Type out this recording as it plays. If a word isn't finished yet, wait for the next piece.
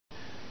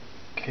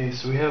Okay,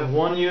 so we have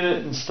one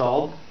unit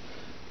installed.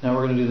 Now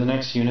we're going to do the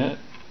next unit.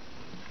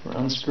 We're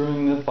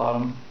unscrewing the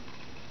bottom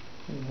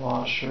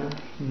washer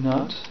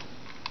nut.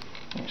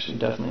 Actually,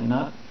 definitely a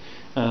nut.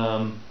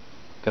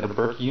 Got a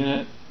Berkey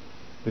unit.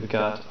 We've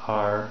got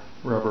our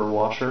rubber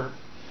washer,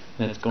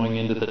 and it's going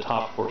into the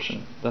top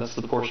portion. That's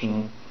the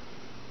portion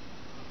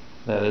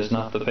that is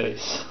not the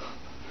base,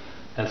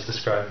 as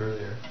described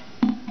earlier.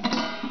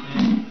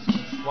 And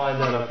just slide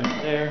that up in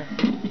there.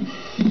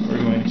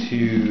 We're going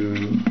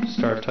to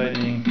start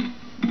tightening.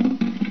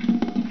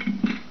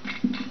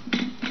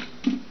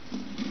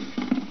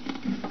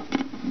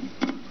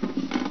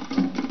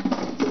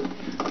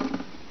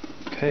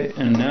 Okay,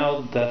 and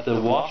now that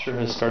the washer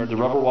has started, the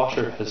rubber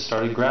washer has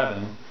started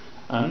grabbing,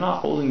 I'm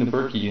not holding the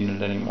Berkey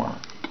unit anymore.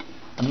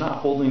 I'm not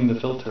holding the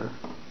filter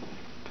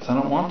because I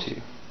don't want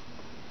to.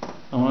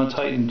 I want to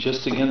tighten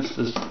just against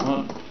this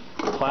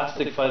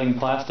plastic fighting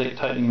plastic,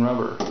 tightening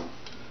rubber.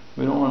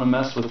 We don't want to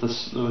mess with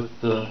this with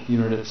the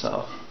unit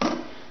itself.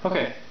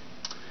 Okay,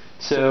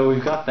 so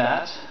we've got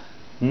that.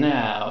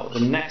 Now the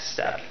next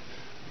step,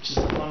 which is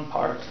the fun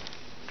part,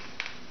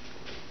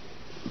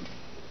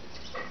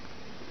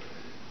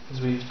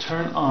 is we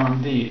turn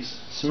on these.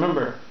 So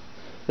remember,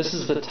 this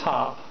is the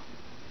top,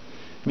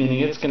 meaning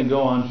it's going to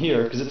go on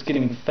here because it's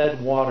getting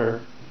fed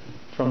water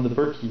from the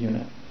Berkey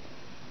unit.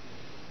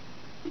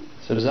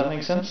 So does that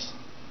make sense?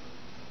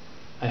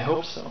 I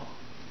hope so.